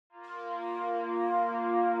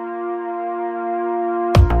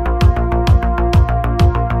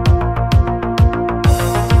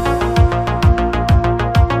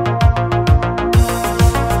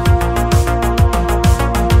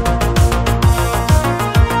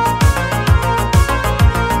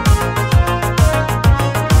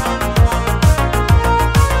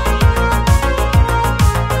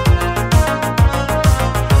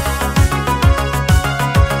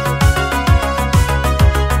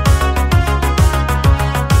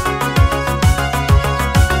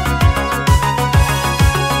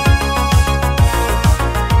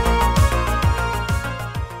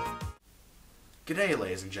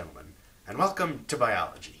Welcome to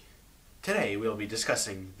biology. Today we will be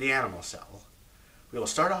discussing the animal cell. We will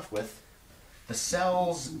start off with the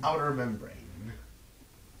cell's outer membrane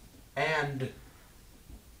and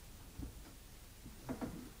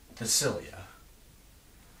the cilia.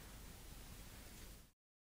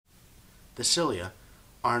 The cilia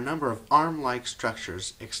are a number of arm-like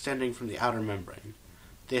structures extending from the outer membrane.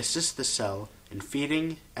 They assist the cell in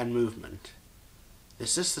feeding and movement. They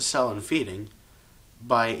assist the cell in feeding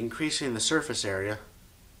by increasing the surface area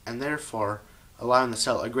and therefore allowing the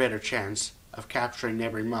cell a greater chance of capturing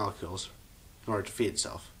neighboring molecules in order to feed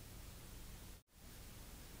itself.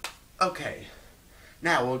 Okay,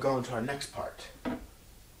 now we'll go into our next part,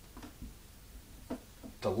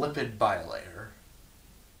 the lipid bilayer.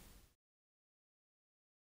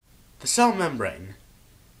 The cell membrane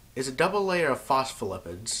is a double layer of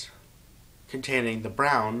phospholipids containing the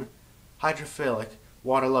brown, hydrophilic,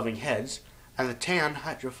 water-loving heads and the tan,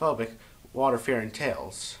 hydrophobic, water-fearing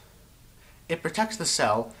tails. It protects the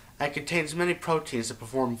cell and contains many proteins that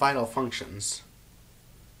perform vital functions.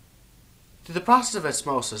 Through the process of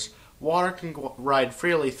osmosis, water can ride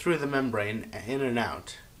freely through the membrane in and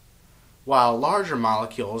out, while larger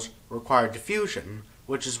molecules require diffusion,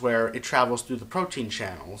 which is where it travels through the protein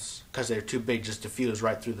channels, because they're too big just to diffuse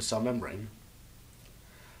right through the cell membrane.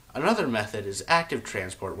 Another method is active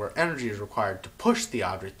transport, where energy is required to push the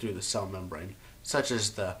object through the cell membrane, such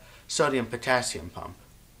as the sodium-potassium pump.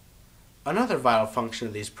 Another vital function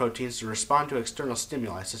of these proteins is to respond to external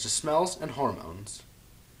stimuli, such as smells and hormones.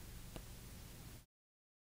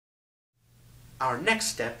 Our next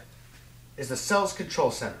step is the cell's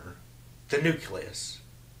control center, the nucleus.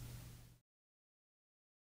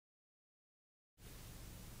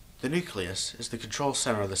 The nucleus is the control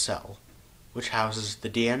center of the cell, which houses the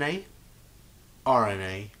DNA,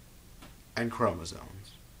 RNA, and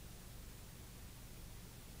chromosomes.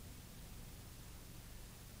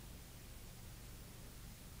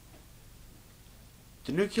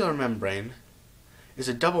 The nuclear membrane is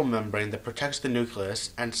a double membrane that protects the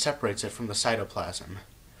nucleus and separates it from the cytoplasm.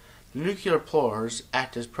 The nuclear pores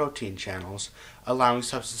act as protein channels, allowing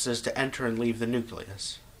substances to enter and leave the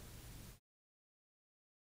nucleus.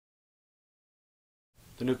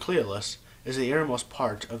 The nucleolus is the innermost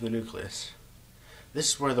part of the nucleus.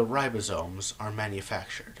 This is where the ribosomes are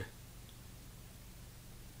manufactured.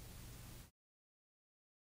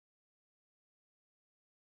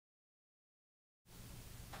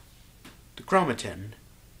 The chromatin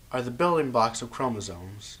are the building blocks of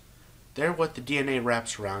chromosomes. They're what the DNA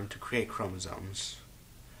wraps around to create chromosomes.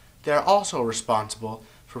 They are also responsible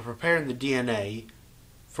for preparing the DNA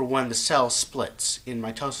for when the cell splits in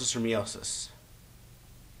mitosis or meiosis.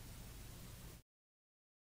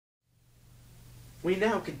 We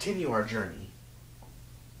now continue our journey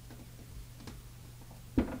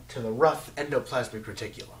to the rough endoplasmic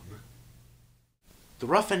reticulum. The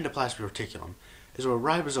rough endoplasmic reticulum is where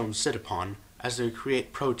ribosomes sit upon as they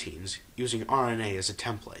create proteins using RNA as a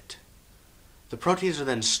template. The proteins are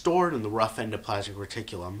then stored in the rough endoplasmic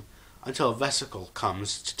reticulum until a vesicle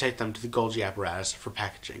comes to take them to the Golgi apparatus for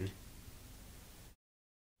packaging.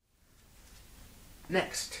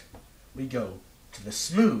 Next, we go to the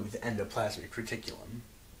smooth endoplasmic reticulum.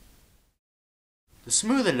 The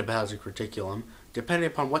smooth endoplasmic reticulum, depending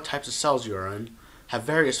upon what types of cells you are in, have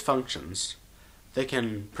various functions. They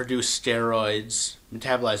can produce steroids,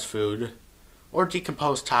 metabolize food, or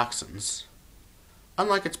decompose toxins.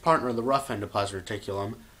 Unlike its partner, the rough endoplasmic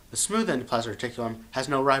reticulum, the smooth endoplasmic reticulum has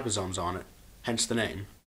no ribosomes on it, hence the name.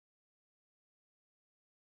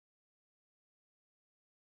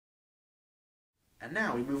 And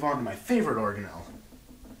now we move on to my favorite organelle,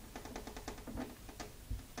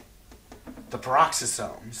 the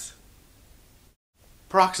peroxisomes.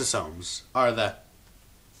 Peroxisomes are the,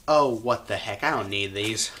 oh what the heck, I don't need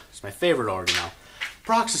these, it's my favorite organelle.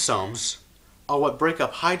 Peroxisomes are what break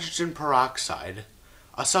up hydrogen peroxide,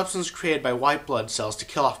 a substance created by white blood cells to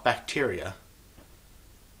kill off bacteria.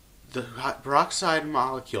 The peroxide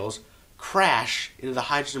molecules crash into the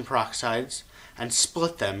hydrogen peroxides and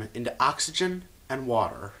split them into oxygen and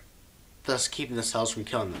water, thus keeping the cells from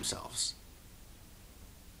killing themselves.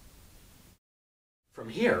 From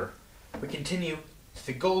here, we continue to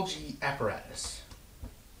the Golgi apparatus.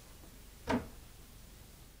 The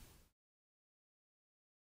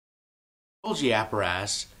Golgi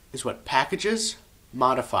apparatus is what packages,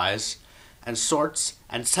 modifies, and sorts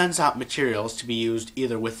and sends out materials to be used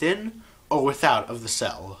either within or without of the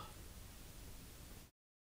cell.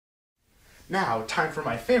 Now, time for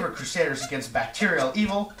my favorite crusaders against bacterial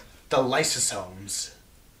evil, the lysosomes.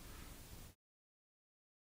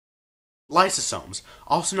 Lysosomes,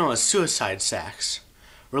 also known as suicide sacs,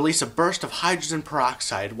 release a burst of hydrogen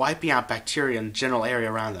peroxide, wiping out bacteria in the general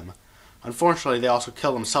area around them. Unfortunately, they also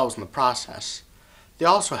kill themselves in the process. They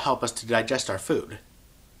also help us to digest our food.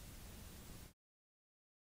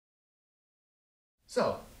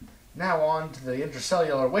 So, now on to the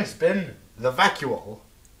intercellular waste bin, the vacuole.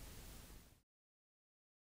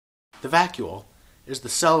 The vacuole is the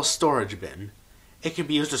cell's storage bin. It can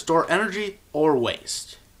be used to store energy or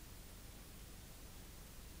waste.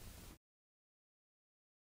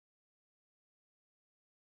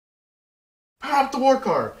 Power up the war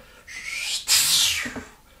car!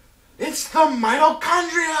 It's the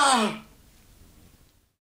mitochondria!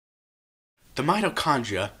 The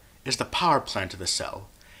mitochondria is the power plant of the cell.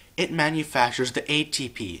 It manufactures the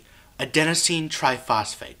ATP, adenosine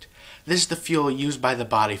triphosphate. This is the fuel used by the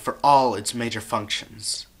body for all its major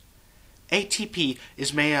functions. ATP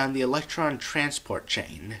is made on the electron transport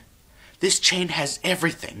chain. This chain has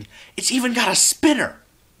everything. It's even got a spinner.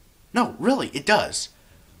 No, really, it does.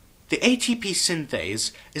 The ATP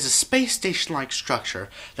synthase is a space station-like structure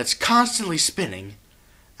that's constantly spinning,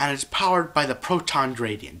 and it's powered by the proton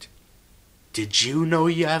gradient. Did you know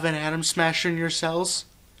you have an atom smasher in your cells?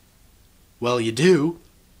 Well, you do.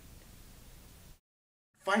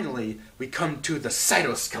 Finally, we come to the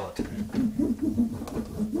cytoskeleton.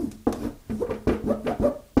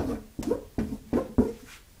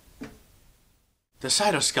 The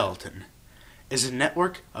cytoskeleton is a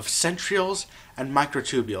network of centrioles and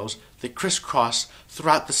microtubules that crisscross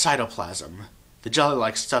throughout the cytoplasm, the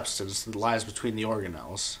jelly-like substance that lies between the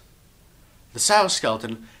organelles. The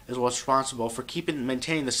cytoskeleton is what's responsible for keeping and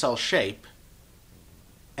maintaining the cell shape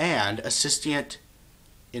and assisting it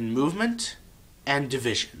in movement and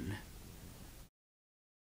division.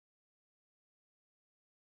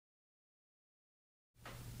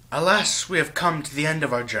 Alas, we have come to the end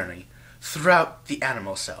of our journey throughout the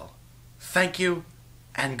animal cell. Thank you,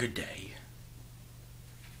 and good day.